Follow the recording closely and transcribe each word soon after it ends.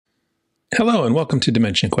Hello and welcome to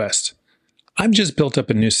Dimension Quest. I've just built up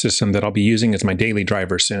a new system that I'll be using as my daily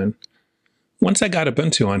driver soon. Once I got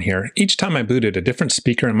Ubuntu on here, each time I booted, a different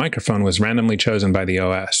speaker and microphone was randomly chosen by the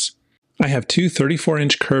OS. I have two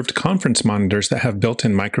 34-inch curved conference monitors that have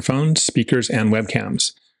built-in microphones, speakers, and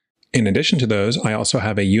webcams. In addition to those, I also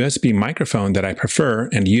have a USB microphone that I prefer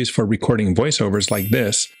and use for recording voiceovers like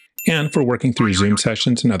this, and for working through Zoom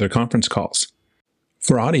sessions and other conference calls.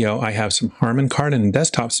 For audio, I have some Harman Kardon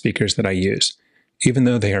desktop speakers that I use. Even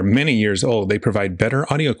though they are many years old, they provide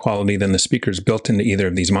better audio quality than the speakers built into either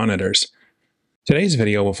of these monitors. Today's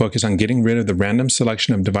video will focus on getting rid of the random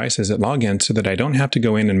selection of devices at login so that I don't have to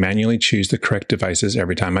go in and manually choose the correct devices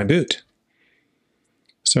every time I boot.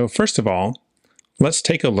 So first of all, let's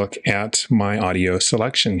take a look at my audio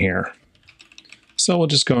selection here. So we'll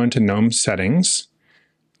just go into Gnome settings,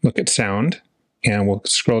 look at sound, and we'll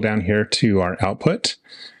scroll down here to our output,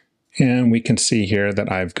 and we can see here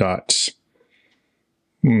that I've got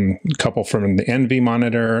a couple from the NV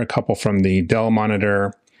monitor, a couple from the Dell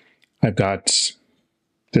monitor. I've got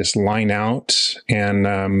this line out and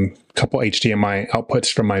a couple HDMI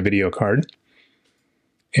outputs from my video card.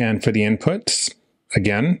 And for the inputs,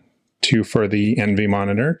 again, 2 for the NV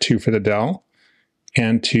monitor, 2 for the Dell,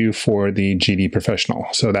 and 2 for the GD Professional.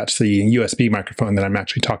 So that's the USB microphone that I'm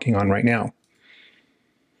actually talking on right now.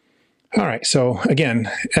 All right, so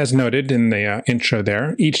again, as noted in the intro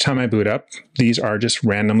there, each time I boot up, these are just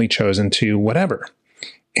randomly chosen to whatever.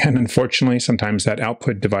 And unfortunately, sometimes that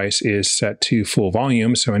output device is set to full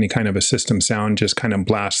volume, so any kind of a system sound just kind of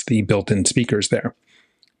blasts the built-in speakers there.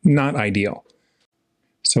 Not ideal.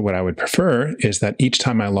 So what I would prefer is that each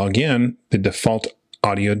time I log in, the default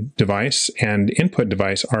audio device and input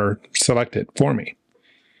device are selected for me.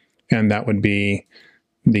 And that would be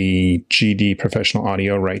the GD Professional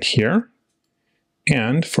Audio right here.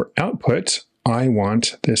 And for output, I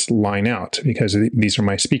want this line out because these are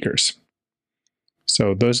my speakers.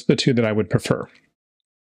 So those are the two that I would prefer.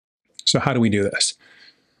 So how do we do this?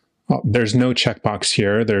 Well, there's no checkbox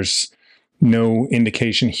here. There's no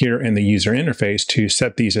indication here in the user interface to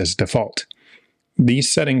set these as default.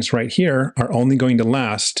 These settings right here are only going to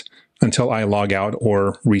last until I log out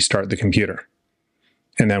or restart the computer.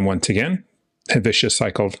 And then once again, a vicious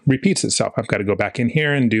cycle repeats itself. I've got to go back in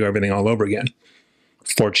here and do everything all over again.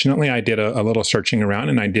 Fortunately, I did a little searching around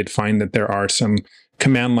and I did find that there are some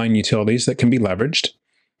command line utilities that can be leveraged.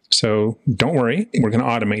 So don't worry, we're going to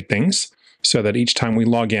automate things so that each time we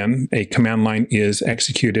log in, a command line is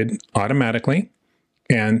executed automatically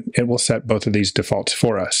and it will set both of these defaults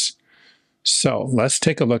for us. So let's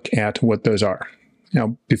take a look at what those are.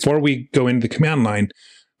 Now, before we go into the command line,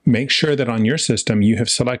 make sure that on your system you have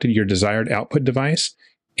selected your desired output device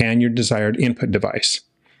and your desired input device.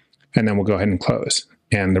 And then we'll go ahead and close.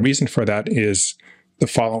 And the reason for that is the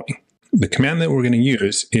following. The command that we're going to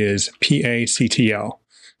use is PACTL.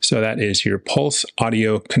 So that is your Pulse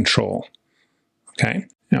Audio Control. Okay,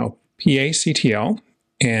 now PACTL,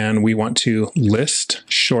 and we want to list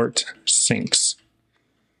short syncs.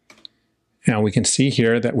 Now we can see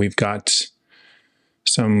here that we've got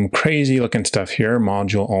some crazy looking stuff here.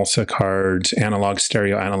 Module ALSA cards, analog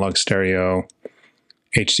stereo,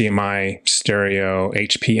 HDMI stereo,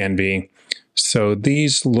 HP NV. So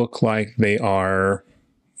these look like they are,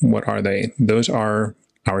 what are they? Those are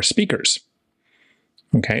our speakers.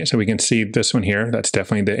 Okay, so we can see this one here. That's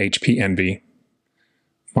definitely the HP NV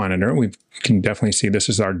monitor. We can definitely see this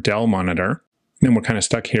is our Dell monitor. Then we're kind of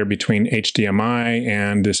stuck here between HDMI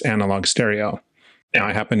and this analog stereo. Now,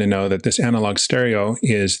 I happen to know that this analog stereo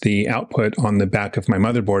is the output on the back of my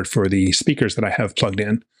motherboard for the speakers that I have plugged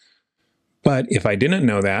in. But if I didn't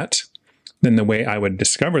know that, then the way I would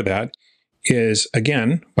discover that is,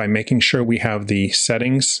 again, by making sure we have the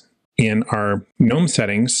settings in our Gnome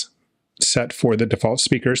settings set for the default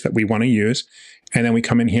speakers that we want to use. And then we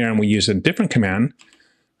come in here and we use a different command,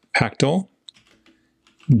 pactl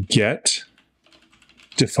get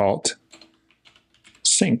default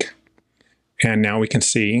sync. And now we can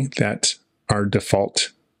see that our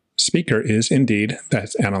default speaker is indeed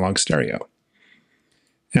that analog stereo.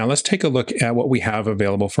 Now let's take a look at what we have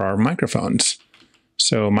available for our microphones.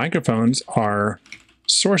 So microphones are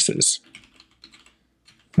sources.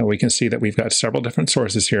 Now we can see that we've got several different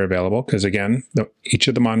sources here available because, again, each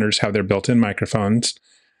of the monitors have their built-in microphones.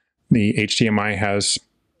 The HDMI has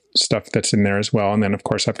stuff that's in there as well. And then, of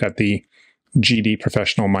course, I've got the GD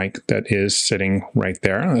Professional mic that is sitting right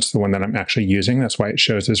there. That's the one that I'm actually using. That's why it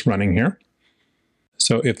shows as running here.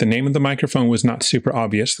 So if the name of the microphone was not super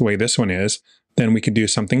obvious the way this one is, then we could do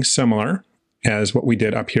something similar as what we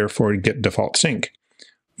did up here for get default sync.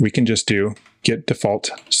 We can just do get default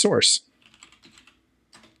source.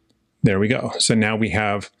 There we go. So now we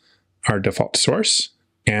have our default source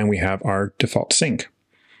and we have our default sync.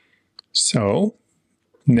 So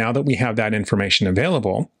now that we have that information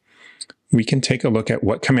available, we can take a look at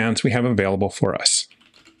what commands we have available for us.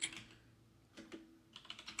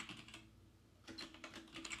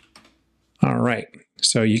 All right,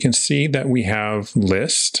 so you can see that we have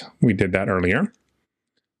list. We did that earlier.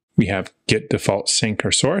 We have get default sync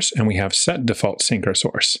or source, and we have set default sync or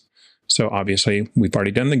source. So obviously, we've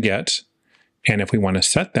already done the get, and if we want to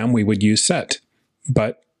set them, we would use set.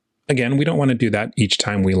 But again, we don't want to do that each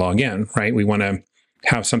time we log in, right? We want to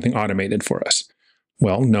have something automated for us.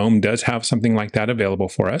 Well, Gnome does have something like that available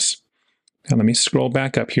for us. Now let me scroll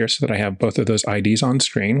back up here so that I have both of those IDs on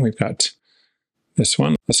screen. We've got this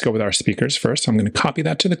one. Let's go with our speakers first. I'm going to copy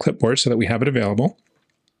that to the clipboard so that we have it available.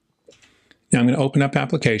 Now I'm going to open up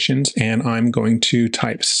applications and I'm going to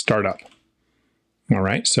type startup. All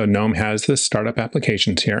right, so Gnome has the startup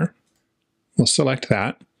applications here. We'll select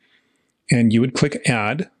that and you would click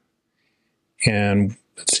add. And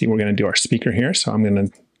let's see, we're going to do our speaker here. So I'm going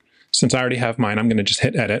to, since I already have mine, I'm going to just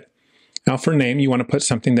hit edit. Now for name, you want to put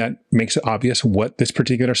something that makes it obvious what this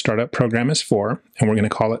particular startup program is for, and we're going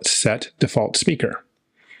to call it set default speaker.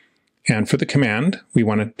 And for the command, we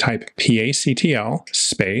want to type pactl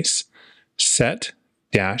space set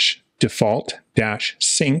dash default dash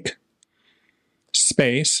sync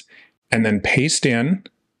space, and then paste in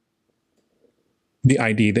the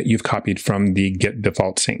ID that you've copied from the get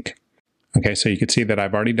default sync. Okay, so you can see that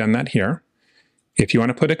I've already done that here. If you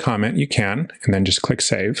want to put a comment, you can, and then just click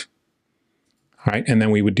save. All right, and then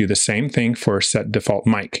we would do the same thing for set default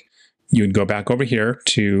mic. You would go back over here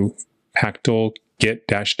to pactl get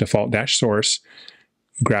dash default dash source,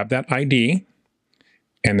 grab that ID,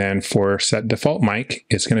 and then for set default mic,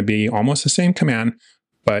 it's going to be almost the same command,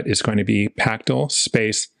 but it's going to be pactl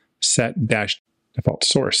space set dash default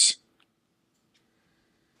source.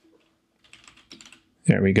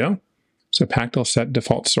 There we go. So pactl set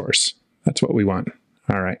default source. That's what we want.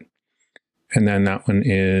 All right. And then that one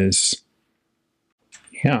is,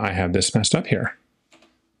 yeah, I have this messed up here.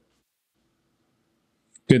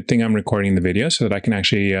 Good thing I'm recording the video so that I can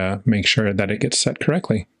actually make sure that it gets set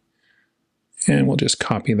correctly. And we'll just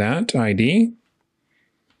copy that ID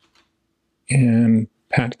and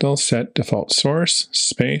pactl set default source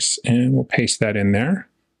space, and we'll paste that in there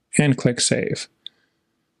and click save.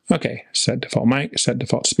 Okay, set default mic, set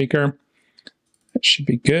default speaker. That should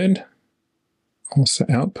be good. Also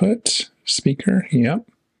output speaker, yep.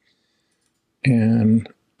 And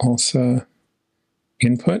also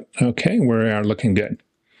input. Okay, we are looking good.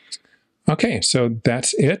 Okay, so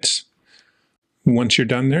that's it. Once you're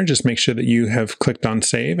done there, just make sure that you have clicked on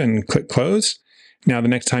save and click close. Now the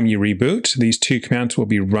next time you reboot, these two commands will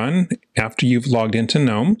be run after you've logged into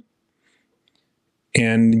Gnome,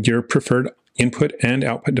 and your preferred input and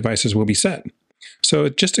output devices will be set. So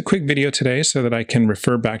just a quick video today so that I can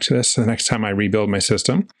refer back to this the next time I rebuild my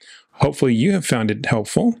system. Hopefully you have found it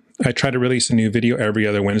helpful. I try to release a new video every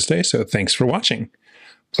other Wednesday, so thanks for watching.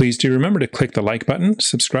 Please do remember to click the like button,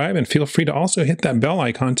 subscribe, and feel free to also hit that bell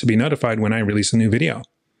icon to be notified when I release a new video.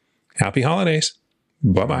 Happy holidays.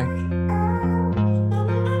 Bye-bye.